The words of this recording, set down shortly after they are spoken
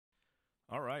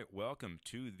All right, welcome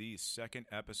to the second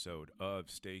episode of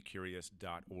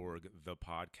StayCurious.org, the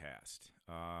podcast.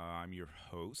 I'm your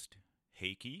host,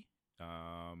 Heike,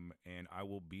 and I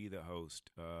will be the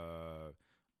host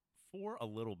for a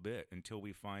little bit until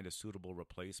we find a suitable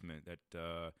replacement that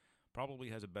probably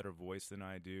has a better voice than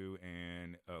I do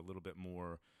and a little bit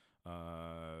more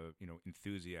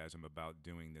enthusiasm about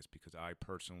doing this, because I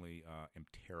personally am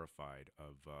terrified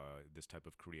of this type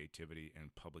of creativity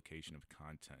and publication of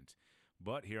content.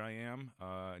 But here I am,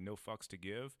 no fucks to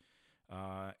give,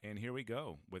 and here we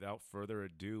go. Without further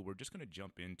ado, we're just going to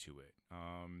jump into it.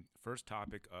 First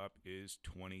topic up is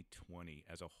 2020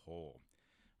 as a whole.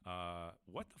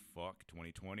 What the fuck,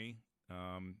 2020?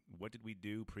 What did we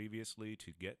do previously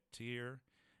to get to here?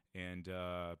 And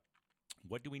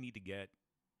what do we need to get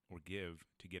or give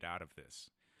to get out of this?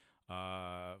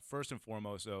 First and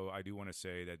foremost, though, I do want to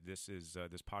say that this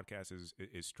podcast is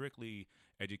strictly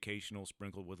educational,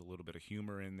 sprinkled with a little bit of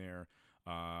humor in there.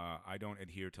 I don't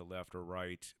adhere to left or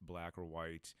right, black or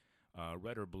white,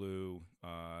 red or blue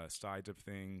sides of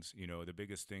things. You know, the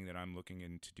biggest thing that I'm looking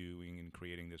into doing and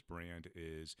creating this brand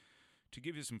is to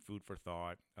give you some food for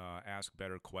thought, ask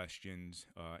better questions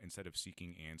instead of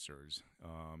seeking answers.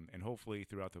 And hopefully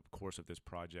throughout the course of this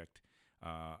project,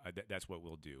 that's what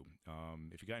we'll do.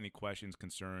 If you got any questions,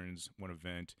 concerns, want to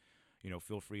vent,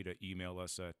 feel free to email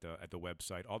us at the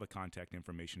website. All the contact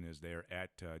information is there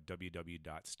at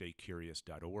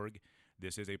www.staycurious.org.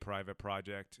 This is a private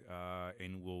project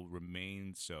and will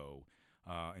remain so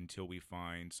until we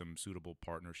find some suitable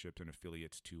partnerships and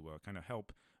affiliates to kind of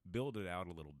help build it out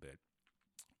a little bit.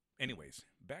 Anyways,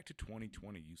 back to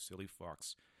 2020, you silly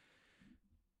fucks.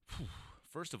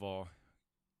 First of all,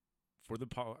 for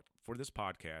this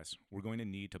podcast, we're going to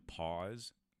need to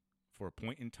pause for a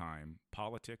point in time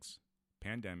politics,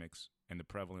 pandemics, and the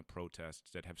prevalent protests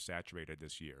that have saturated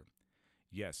this year.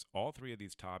 Yes, all three of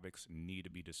these topics need to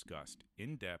be discussed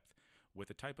in depth with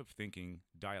a type of thinking,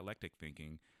 dialectic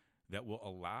thinking, that will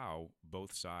allow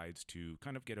both sides to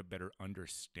kind of get a better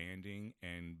understanding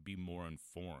and be more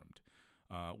informed.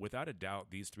 Without a doubt,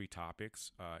 these three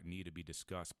topics need to be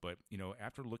discussed. But,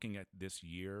 after looking at this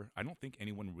year, I don't think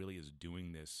anyone really is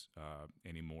doing this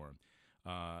anymore.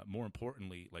 More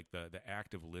importantly, like the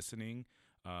act of listening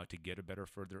to get a better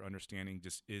further understanding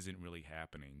just isn't really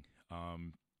happening.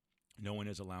 No one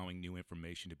is allowing new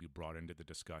information to be brought into the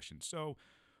discussion. So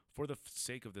for the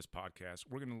sake of this podcast,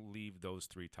 we're going to leave those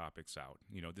three topics out.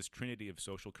 This trinity of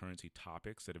social currency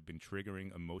topics that have been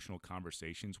triggering emotional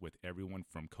conversations with everyone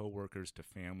from coworkers to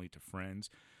family to friends.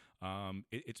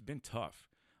 It's been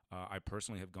tough. I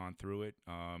personally have gone through it,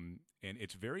 and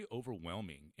it's very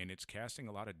overwhelming, and it's casting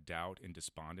a lot of doubt and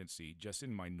despondency just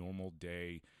in my normal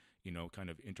day, kind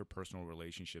of interpersonal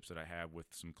relationships that I have with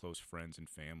some close friends and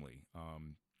family.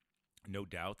 No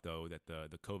doubt, though, that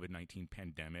the COVID-19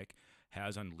 pandemic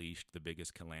has unleashed the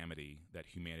biggest calamity that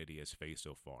humanity has faced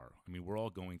so far. I mean, we're all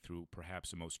going through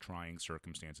perhaps the most trying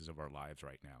circumstances of our lives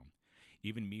right now.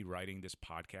 Even me writing this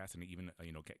podcast and even,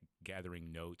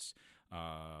 gathering notes,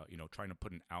 trying to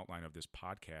put an outline of this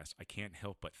podcast, I can't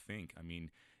help but think,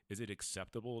 is it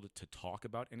acceptable to talk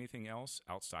about anything else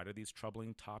outside of these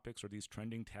troubling topics or these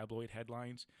trending tabloid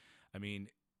headlines? I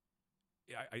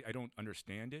don't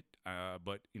understand it,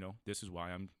 but, this is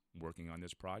why I'm working on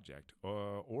this project.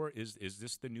 Or is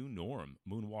this the new norm,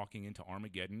 moonwalking into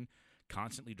Armageddon,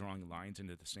 constantly drawing lines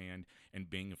into the sand and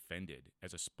being offended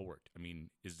as a sport?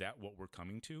 Is that what we're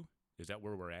coming to? Is that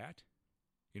where we're at?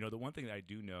 The one thing that I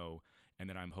do know and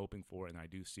that I'm hoping for and I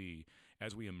do see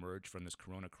as we emerge from this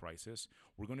corona crisis,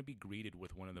 we're going to be greeted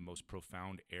with one of the most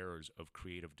profound eras of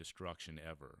creative destruction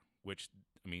ever, which,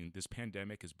 this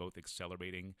pandemic is both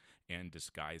accelerating and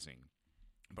disguising.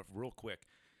 But real quick,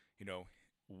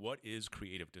 what is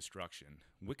creative destruction?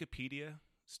 Wikipedia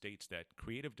states that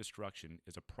creative destruction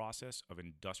is a process of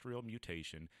industrial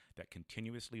mutation that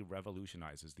continuously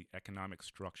revolutionizes the economic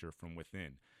structure from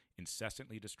within,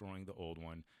 incessantly destroying the old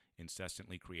one,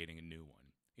 incessantly creating a new one.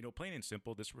 Plain and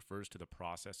simple, this refers to the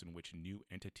process in which new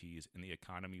entities in the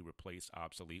economy replace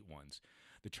obsolete ones.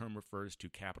 The term refers to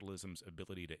capitalism's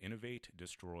ability to innovate,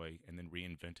 destroy, and then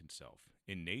reinvent itself.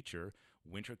 In nature,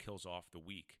 winter kills off the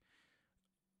weak,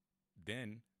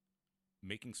 then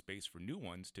making space for new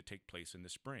ones to take place in the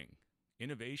spring.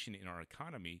 Innovation in our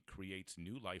economy creates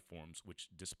new life forms which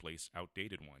displace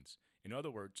outdated ones. In other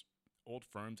words, old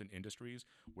firms and industries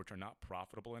which are not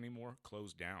profitable anymore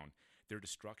close down. Their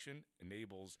destruction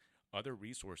enables other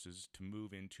resources to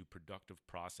move into productive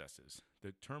processes.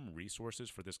 The term resources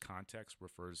for this context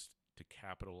refers to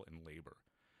capital and labor.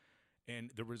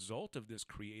 And the result of this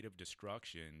creative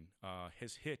destruction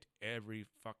has hit every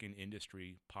fucking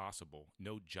industry possible.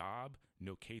 No job,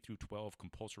 no K through 12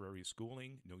 compulsory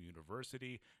schooling, no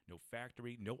university, no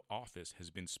factory, no office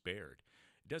has been spared.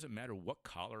 It doesn't matter what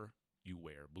collar you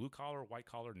wear, blue collar, white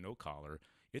collar, no collar,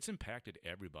 it's impacted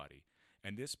everybody.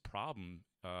 And this problem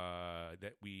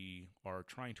that we are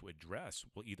trying to address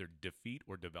will either defeat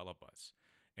or develop us.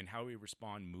 And how we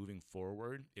respond moving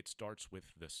forward, it starts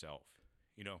with the self.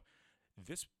 You know,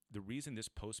 the reason this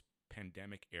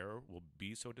post-pandemic era will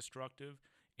be so destructive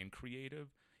and creative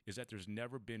is that there's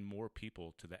never been more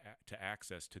people to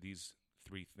access to these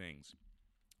three things.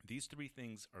 These three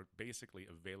things are basically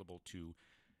available to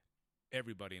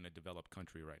everybody in a developed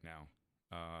country right now.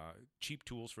 Cheap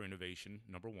tools for innovation,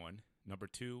 number one. Number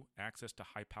two, access to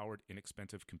high-powered,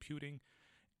 inexpensive computing.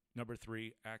 Number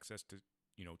three, access to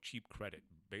cheap credit,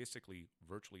 basically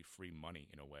virtually free money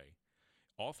in a way.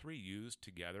 All three used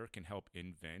together can help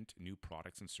invent new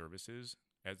products and services,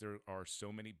 as there are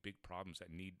so many big problems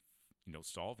that need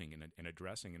solving and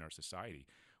addressing in our society.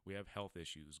 We have health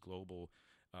issues, global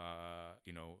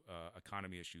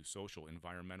economy issues, social,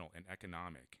 environmental, and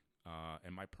economic.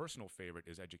 And my personal favorite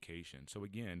is education. So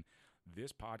again,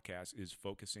 this podcast is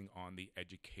focusing on the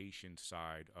education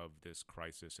side of this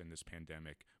crisis and this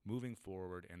pandemic moving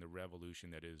forward, and the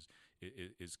revolution that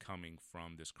is coming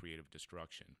from this creative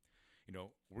destruction.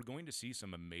 We're going to see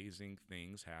some amazing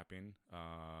things happen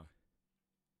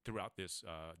throughout this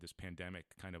pandemic,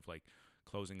 kind of like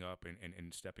closing up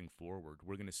and stepping forward.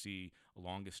 We're going to see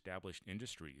long-established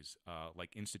industries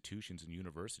like institutions and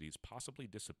universities possibly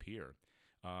disappear.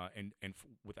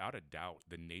 Without a doubt,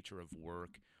 the nature of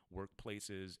work,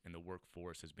 workplaces, and the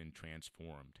workforce has been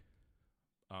transformed.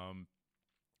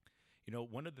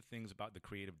 One of the things about the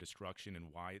creative destruction and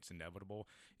why it's inevitable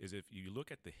is if you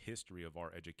look at the history of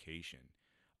our education,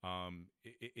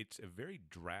 it's a very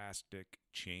drastic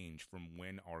change from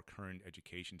when our current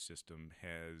education system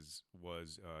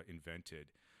was invented.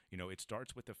 It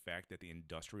starts with the fact that the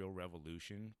Industrial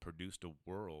Revolution produced a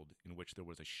world in which there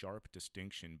was a sharp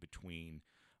distinction between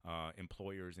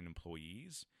employers and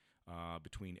employees,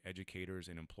 between educators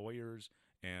and employers,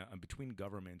 and between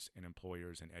governments and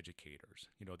employers and educators.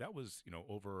 That was,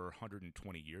 over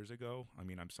 120 years ago. I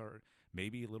mean, I'm sorry,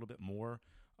 maybe a little bit more.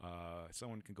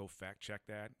 Someone can go fact check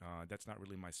that. That's not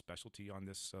really my specialty on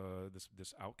this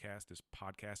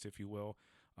podcast, if you will.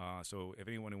 So if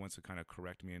anyone who wants to kind of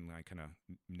correct me and I kind of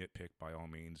nitpick, by all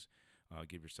means,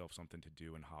 give yourself something to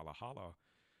do and holla holla.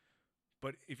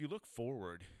 But if you look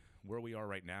forward, where we are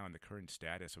right now in the current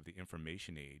status of the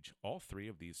information age, all three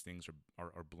of these things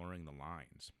are blurring the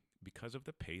lines. Because of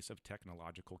the pace of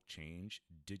technological change,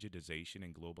 digitization,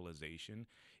 and globalization,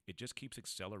 it just keeps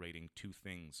accelerating two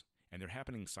things, and they're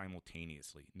happening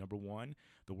simultaneously. Number one,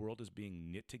 the world is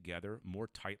being knit together more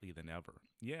tightly than ever.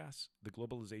 Yes, the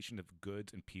globalization of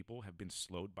goods and people have been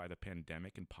slowed by the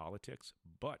pandemic and politics,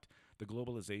 but the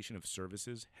globalization of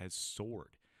services has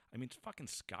soared. I mean, it's fucking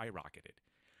skyrocketed.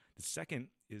 The second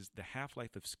is the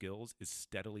half-life of skills is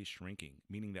steadily shrinking,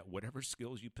 meaning that whatever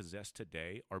skills you possess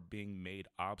today are being made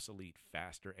obsolete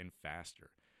faster and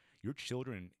faster. Your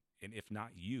children, and if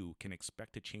not you, can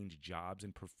expect to change jobs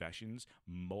and professions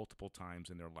multiple times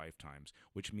in their lifetimes,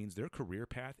 which means their career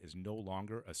path is no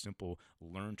longer a simple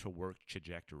learn-to-work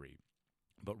trajectory,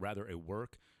 but rather a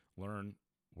work, learn,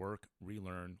 work,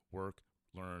 relearn, work,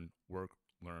 learn, work,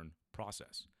 learn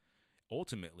process.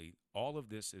 Ultimately, all of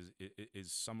this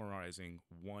is summarizing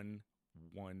one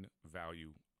value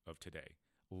of today.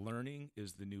 Learning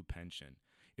is the new pension.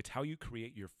 It's how you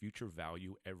create your future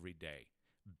value every day.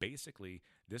 Basically,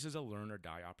 this is a learn or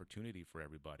die opportunity for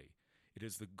everybody. It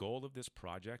is the goal of this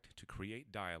project to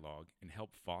create dialogue and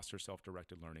help foster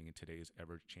self-directed learning in today's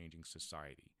ever-changing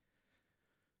society.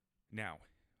 Now,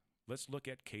 let's look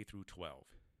at K through 12.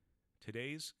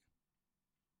 Today's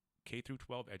K through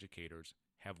 12 educators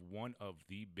have one of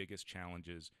the biggest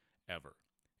challenges ever,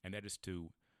 and that is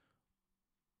to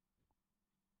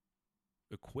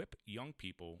equip young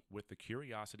people with the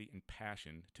curiosity and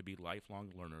passion to be lifelong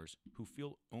learners who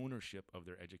feel ownership of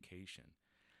their education.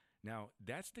 Now,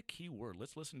 that's the key word.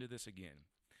 Let's listen to this again.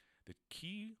 The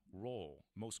key role,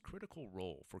 most critical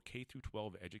role for K through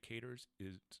 12 educators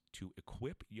is to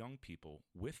equip young people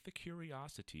with the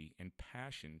curiosity and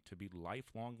passion to be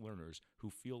lifelong learners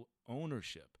who feel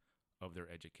ownership of their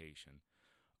education.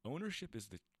 Ownership is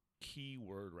the key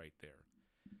word right there.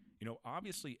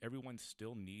 Obviously everyone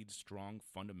still needs strong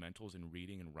fundamentals in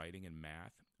reading and writing and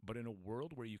math, but in a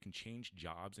world where you can change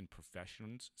jobs and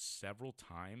professions several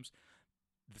times,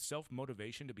 the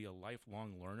self-motivation to be a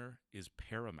lifelong learner is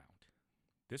paramount.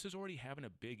 This is already having a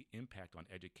big impact on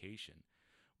education.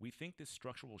 We think this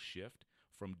structural shift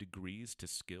from degrees to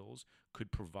skills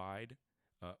could provide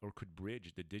or could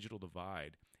bridge the digital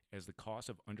divide as the cost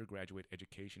of undergraduate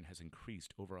education has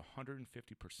increased over 150%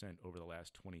 over the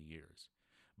last 20 years.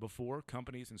 Before,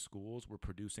 companies and schools were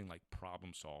producing like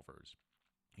problem solvers,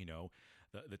 you know,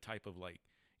 the type of like,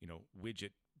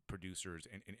 widget producers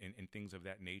and things of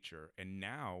that nature. And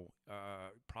now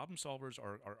problem solvers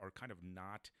are kind of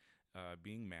not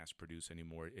being mass produced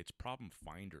anymore. It's problem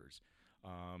finders.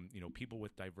 People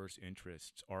with diverse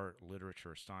interests, art,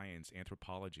 literature, science,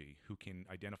 anthropology, who can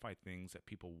identify things that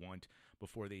people want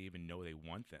before they even know they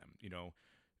want them.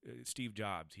 Steve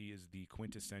Jobs, he is the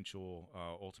quintessential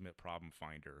ultimate problem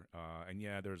finder. And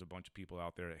yeah, there's a bunch of people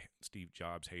out there, Steve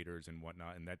Jobs haters and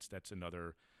whatnot, and that's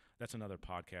another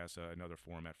podcast, another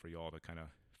format for y'all to kind of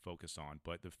focus on.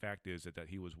 But the fact is that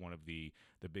he was one of the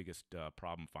biggest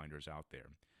problem finders out there.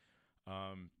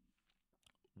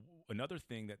 Another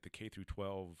thing that the K through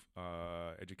 12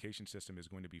 education system is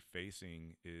going to be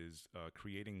facing is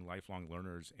creating lifelong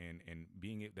learners and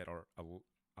being that are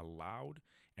allowed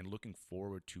and looking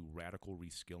forward to radical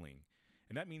reskilling.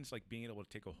 And that means like being able to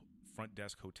take a front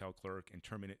desk hotel clerk and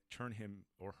turn him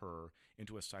or her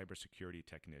into a cybersecurity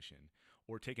technician,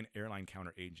 or take an airline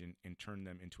counter agent and turn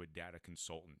them into a data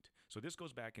consultant. So this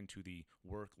goes back into the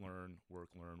work, learn,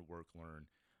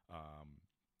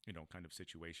 kind of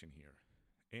situation here.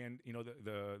 And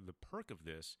the perk of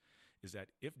this is that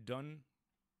if done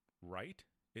right,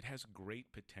 it has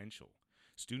great potential.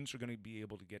 Students are going to be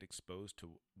able to get exposed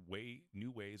to new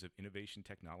ways of innovation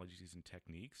technologies and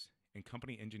techniques, and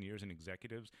company engineers and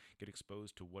executives get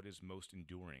exposed to what is most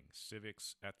enduring: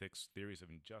 civics, ethics, theories of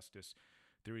injustice,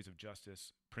 theories of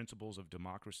justice, principles of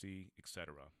democracy,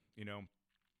 etc.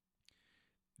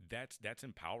 That's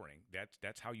empowering.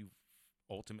 That's how you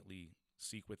ultimately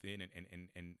seek within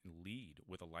and lead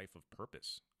with a life of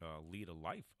purpose, lead a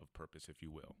life of purpose, if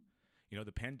you will.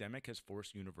 The pandemic has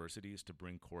forced universities to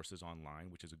bring courses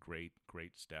online, which is a great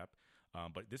step.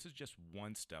 But this is just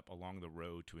one step along the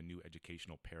road to a new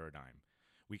educational paradigm.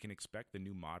 We can expect the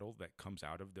new model that comes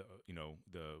out of the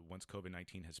once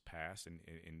COVID-19 has passed and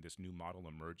this new model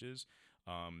emerges.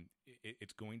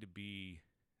 It's going to be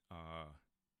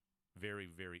very,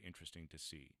 very interesting to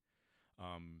see.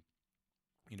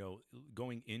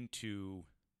 Going into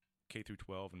K through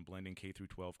 12 and blending K through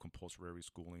 12 compulsory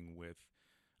schooling with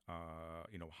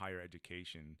higher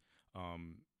education,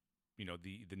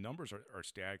 the numbers are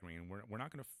staggering, and we're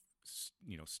not going to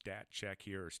stat check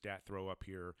here or stat throw up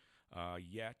here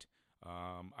yet.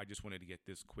 I just wanted to get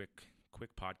this quick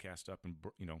podcast up and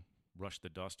brush the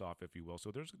dust off, if you will.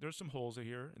 So there's some holes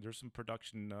here, and there's some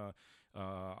production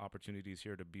opportunities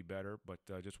here to be better, but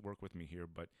just work with me here.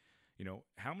 But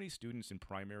how many students in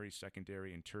primary,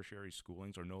 secondary, and tertiary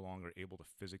schoolings are no longer able to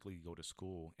physically go to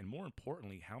school? And more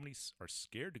importantly, how many are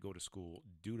scared to go to school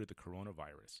due to the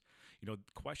coronavirus?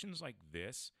 Questions like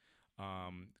this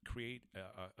create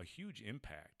a huge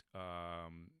impact,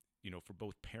 for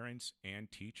both parents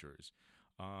and teachers.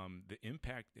 The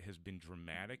impact has been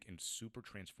dramatic and super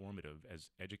transformative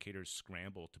as educators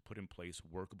scramble to put in place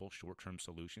workable short-term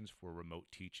solutions for remote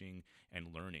teaching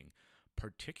and learning,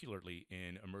 particularly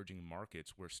in emerging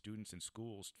markets where students and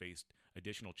schools faced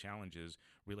additional challenges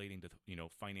relating to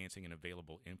financing and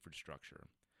available infrastructure.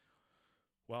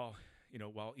 While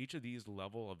each of these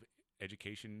level of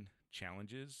education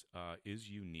challenges is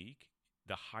unique,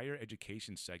 the higher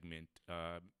education segment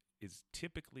is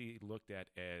typically looked at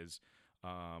as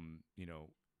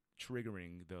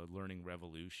triggering the learning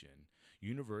revolution.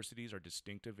 Universities are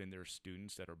distinctive in their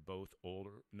students that are both old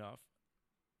enough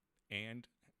and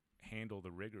handle the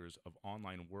rigors of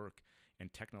online work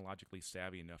and technologically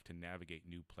savvy enough to navigate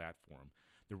new platform.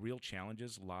 The real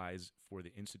challenges lies for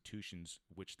the institutions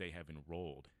which they have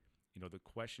enrolled.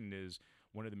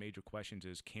 One of the major questions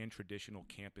is, can traditional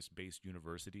campus-based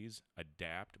universities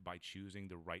adapt by choosing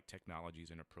the right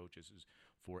technologies and approaches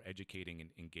for educating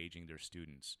and engaging their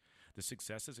students? The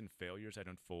successes and failures that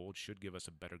unfold should give us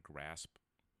a better grasp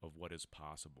of what is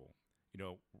possible.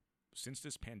 Since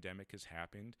this pandemic has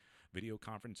happened, video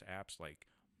conference apps like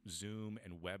Zoom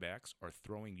and WebEx are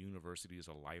throwing universities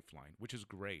a lifeline, which is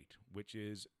great, which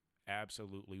is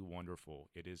absolutely wonderful.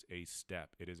 It is a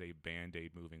step. It is a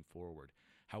Band-Aid moving forward.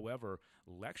 However,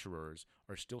 lecturers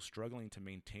are still struggling to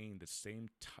maintain the same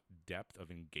depth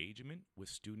of engagement with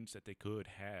students that they could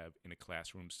have in a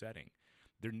classroom setting.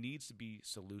 There needs to be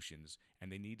solutions,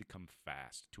 and they need to come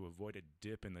fast to avoid a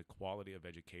dip in the quality of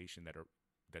education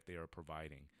that they are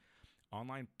providing.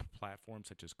 Online platforms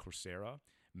such as Coursera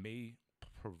may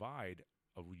provide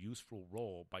a useful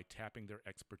role by tapping their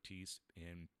expertise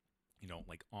in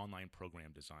like online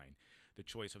program design, the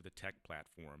choice of the tech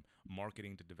platform,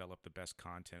 marketing to develop the best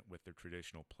content with their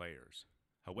traditional players.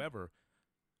 However,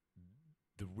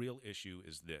 the real issue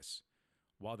is this.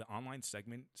 While the online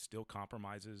segment still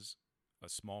compromises a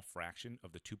small fraction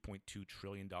of the $2.2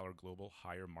 trillion global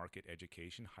higher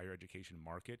education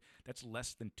market, that's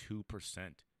less than 2%,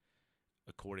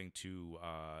 according to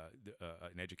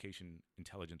an education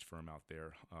intelligence firm out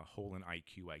there, Hole in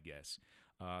IQ, I guess.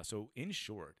 So, in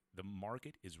short, the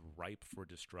market is ripe for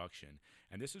destruction.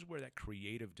 And this is where that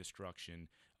creative destruction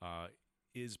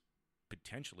is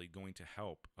potentially going to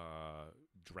help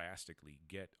drastically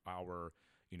get our,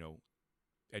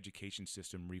 education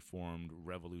system reformed,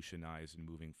 revolutionized, and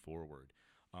moving forward.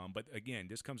 But again,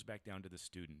 this comes back down to the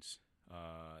students.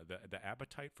 The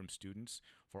appetite from students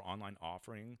for online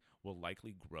offering will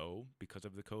likely grow because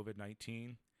of the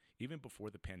COVID-19. Even before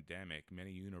the pandemic,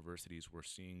 many universities were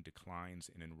seeing declines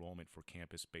in enrollment for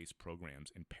campus-based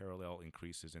programs and parallel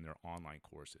increases in their online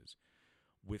courses.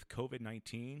 With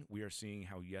COVID-19, we are seeing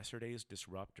how yesterday's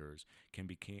disruptors can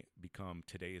become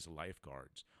today's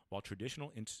lifeguards. While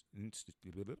traditional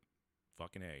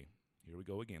fucking A, here we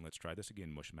go again. Let's try this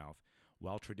again, mushmouth.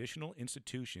 While traditional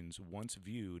institutions once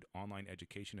viewed online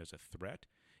education as a threat,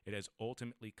 it has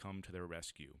ultimately come to their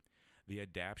rescue. The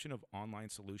adoption of online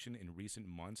solution in recent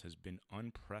months has been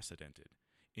unprecedented.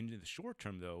 In the short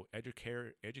term, though,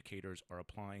 educators are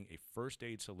applying a first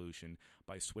aid solution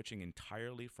by switching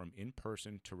entirely from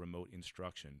in-person to remote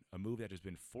instruction, a move that has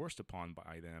been forced upon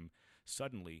by them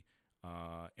suddenly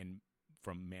and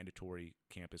from mandatory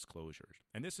campus closures.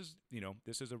 And this is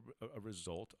a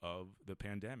result of the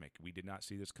pandemic. We did not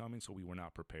see this coming, so we were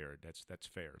not prepared. That's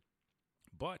fair.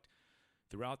 But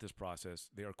throughout this process,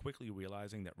 they are quickly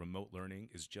realizing that remote learning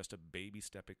is just a baby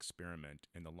step experiment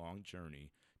in the long journey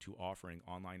to offering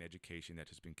online education that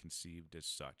has been conceived as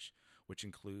such, which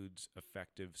includes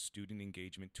effective student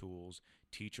engagement tools,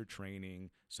 teacher training,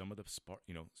 some of the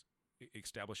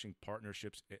establishing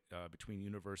partnerships between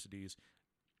universities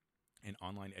and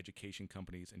online education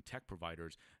companies and tech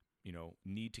providers,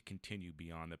 need to continue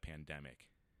beyond the pandemic.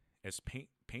 As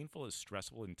painful as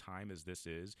stressful in time as this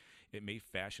is, it may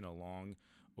fashion a long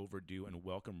overdue and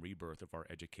welcome rebirth of our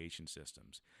education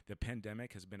systems. The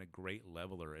pandemic has been a great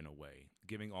leveler in a way,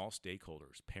 giving all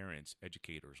stakeholders, parents,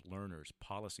 educators, learners,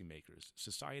 policymakers,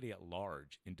 society at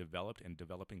large in developed and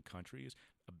developing countries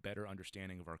a better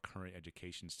understanding of our current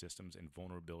education systems and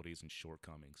vulnerabilities and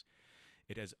shortcomings.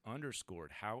 It has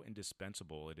underscored how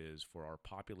indispensable it is for our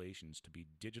populations to be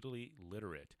digitally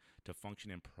literate to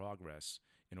function in progress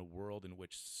in a world in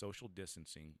which social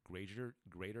distancing, greater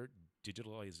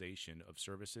digitalization of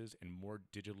services, and more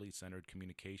digitally centered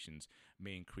communications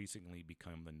may increasingly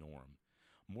become the norm.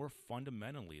 More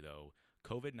fundamentally, though,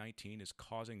 COVID-19 is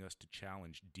causing us to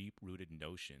challenge deep-rooted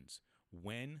notions: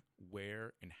 when,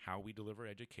 where, and how we deliver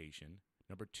education.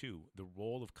 Number 2, the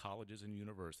role of colleges and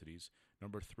universities.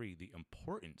 Number 3, the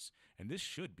importance, and this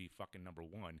should be fucking number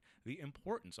 1, the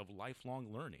importance of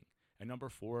lifelong learning. And number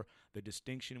 4, the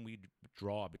distinction we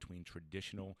draw between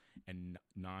traditional and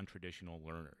non-traditional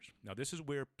learners. Now, this is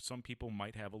where some people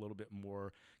might have a little bit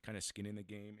more kind of skin in the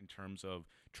game in terms of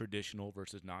traditional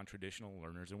versus non-traditional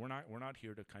learners. And we're not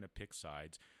here to kind of pick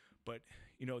sides. But,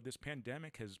 this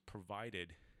pandemic has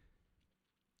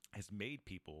made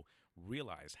people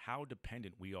realize how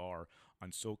dependent we are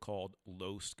on so-called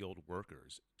low-skilled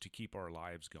workers to keep our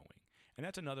lives going. And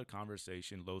that's another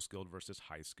conversation, low-skilled versus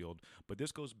high-skilled. But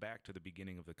this goes back to the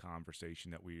beginning of the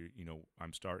conversation that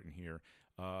I'm starting here,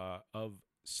 of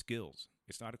skills.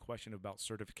 It's not a question about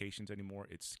certifications anymore,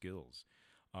 it's skills.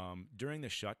 During the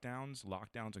shutdowns,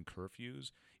 lockdowns, and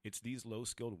curfews, it's these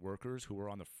low-skilled workers who are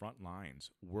on the front lines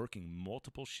working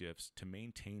multiple shifts to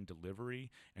maintain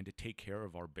delivery and to take care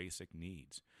of our basic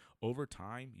needs. Over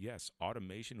time, yes,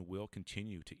 automation will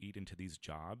continue to eat into these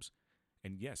jobs.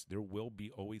 And yes, there will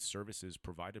be always services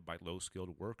provided by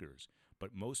low-skilled workers,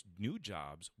 but most new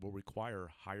jobs will require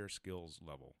higher skills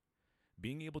level.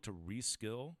 Being able to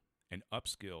reskill and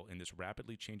upskill in this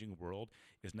rapidly changing world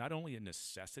is not only a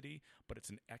necessity, but it's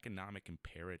an economic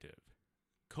imperative.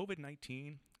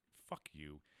 COVID-19, fuck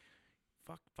you.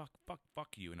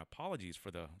 Fuck you. And apologies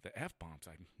for the F-bombs.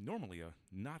 I'm normally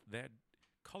not that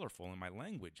colorful in my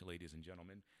language, ladies and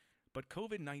gentlemen. But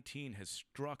COVID-19 has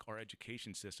struck our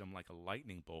education system like a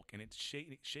lightning bolt, and it's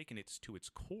shaken it to its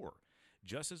core.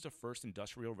 Just as the first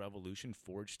industrial revolution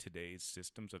forged today's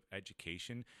systems of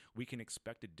education, we can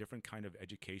expect a different kind of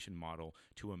education model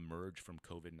to emerge from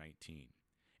COVID-19.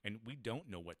 And we don't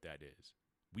know what that is.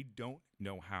 We don't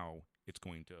know how it's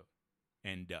going to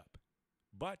end up.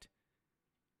 But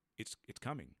it's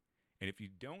coming. And if you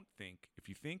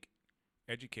think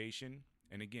education,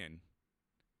 and again,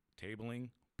 tabling,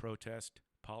 protest,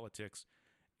 politics,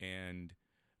 and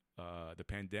the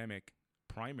pandemic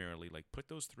primarily, like put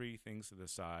those three things to the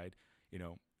side. You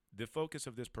know, the focus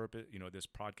of this purpose, this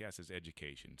podcast is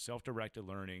education, self-directed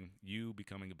learning, you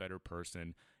becoming a better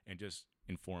person, and just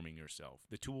informing yourself.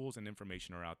 The tools and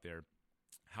information are out there.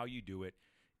 How you do it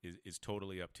is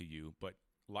totally up to you, but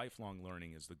lifelong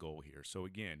learning is the goal here. So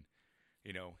again,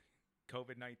 you know,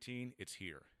 COVID-19, it's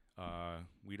here.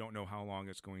 We don't know how long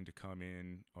it's going to come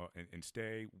in and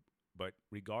stay, but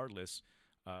regardless,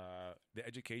 the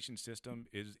education system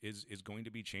is going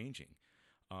to be changing.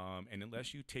 And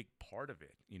unless you take part of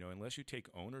it, unless you take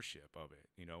ownership of it,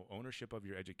 ownership of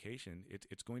your education,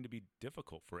 it's going to be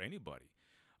difficult for anybody.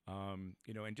 And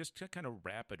just to kind of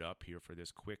wrap it up here for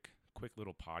this quick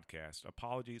little podcast.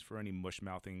 Apologies for any mush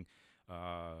mouthing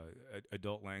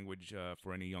adult language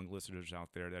for any young listeners out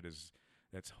there.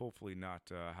 That's hopefully not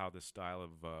how this style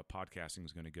of podcasting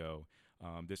is going to go.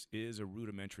 This is a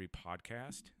rudimentary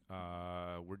podcast.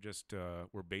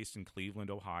 We're based in Cleveland,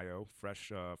 Ohio, fresh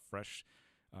to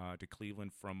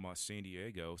Cleveland from San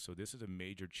Diego. So this is a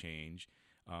major change.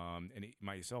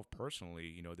 Myself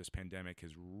personally, this pandemic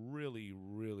has really,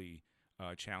 really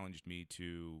challenged me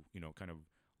to, kind of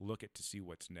look at to see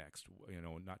what's next.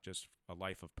 Not just a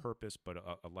life of purpose, but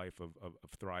a life of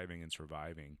thriving and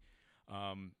surviving.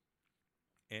 To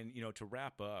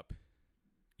wrap up,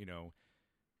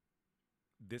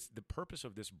 the purpose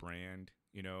of this brand,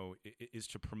 is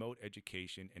to promote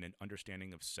education and an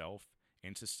understanding of self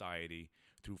and society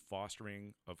through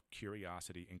fostering of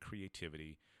curiosity and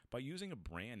creativity by using a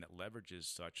brand that leverages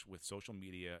such with social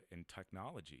media and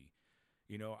technology.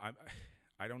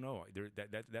 I don't know.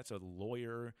 That's a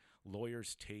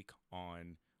lawyer's take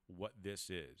on what this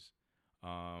is.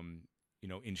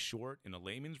 In short, in a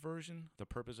layman's version, the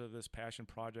purpose of this passion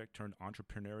project turned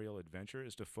entrepreneurial adventure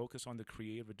is to focus on the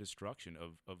creative destruction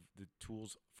of the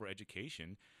tools for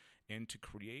education and to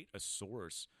create a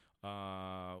source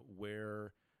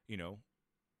where,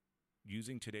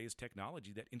 using today's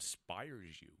technology that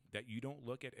inspires you, that you don't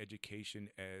look at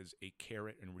education as a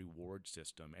carrot and reward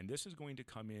system. And this is going to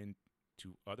come in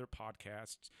to other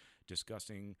podcasts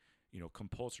discussing,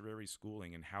 compulsory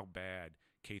schooling and how bad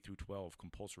K through 12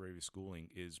 compulsory schooling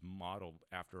is modeled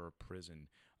after a prison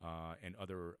and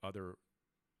other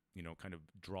kind of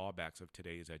drawbacks of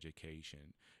today's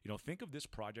education. Think of this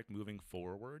project moving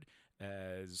forward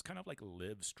as kind of like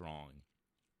Live Strong.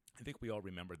 I think we all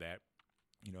remember that.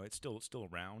 It's still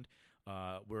around.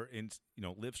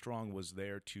 Live Strong was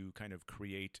there to kind of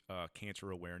create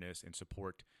cancer awareness and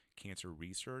support cancer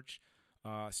research.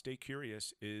 Stay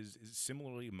Curious is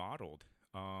similarly modeled,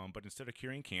 but instead of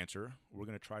curing cancer, we're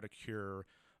going to try to cure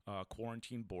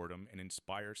quarantine boredom and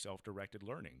inspire self-directed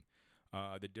learning.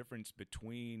 The difference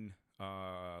between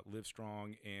Live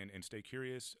Strong and Stay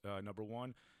Curious, number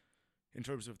one, in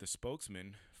terms of the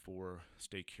spokesman for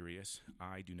Stay Curious,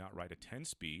 I do not ride a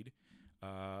 10-speed.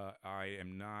 I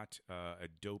am not a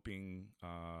doping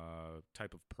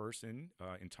type of person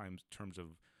in terms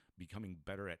of becoming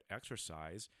better at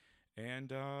exercise.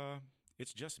 And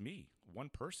it's just me, one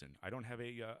person. I don't have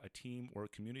a team or a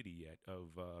community yet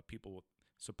of people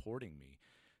supporting me.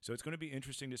 So it's going to be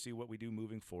interesting to see what we do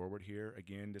moving forward here.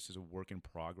 Again, this is a work in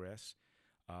progress.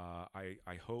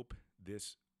 I hope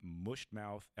this mushed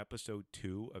mouth episode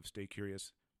 2 of Stay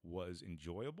Curious was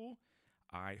enjoyable.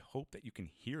 I hope that you can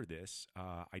hear this.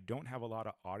 I don't have a lot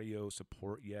of audio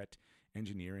support yet,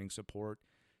 engineering support.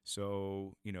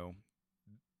 So,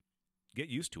 get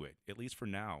used to it, at least for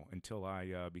now, until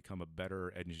I become a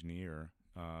better engineer,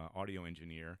 audio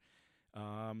engineer.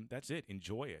 That's it.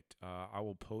 Enjoy it. I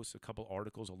will post a couple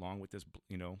articles along with this,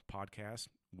 podcast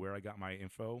where I got my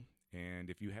info. And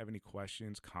if you have any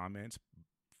questions, comments,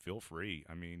 feel free.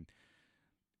 I mean,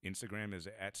 Instagram is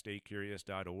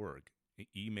 @staycurious.org.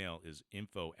 Email is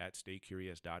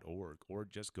info@staycurious.org, or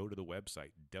just go to the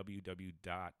website,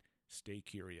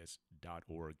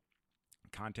 www.staycurious.org.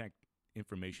 Contact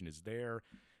information is there.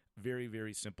 Very,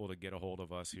 very simple to get a hold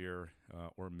of us here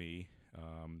or me.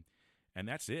 And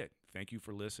that's it. Thank you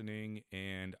for listening.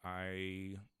 And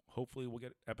I hopefully will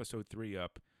get episode 3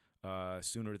 up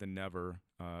sooner than never.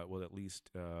 Well, at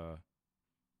least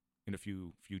in a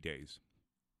few days.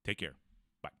 Take care.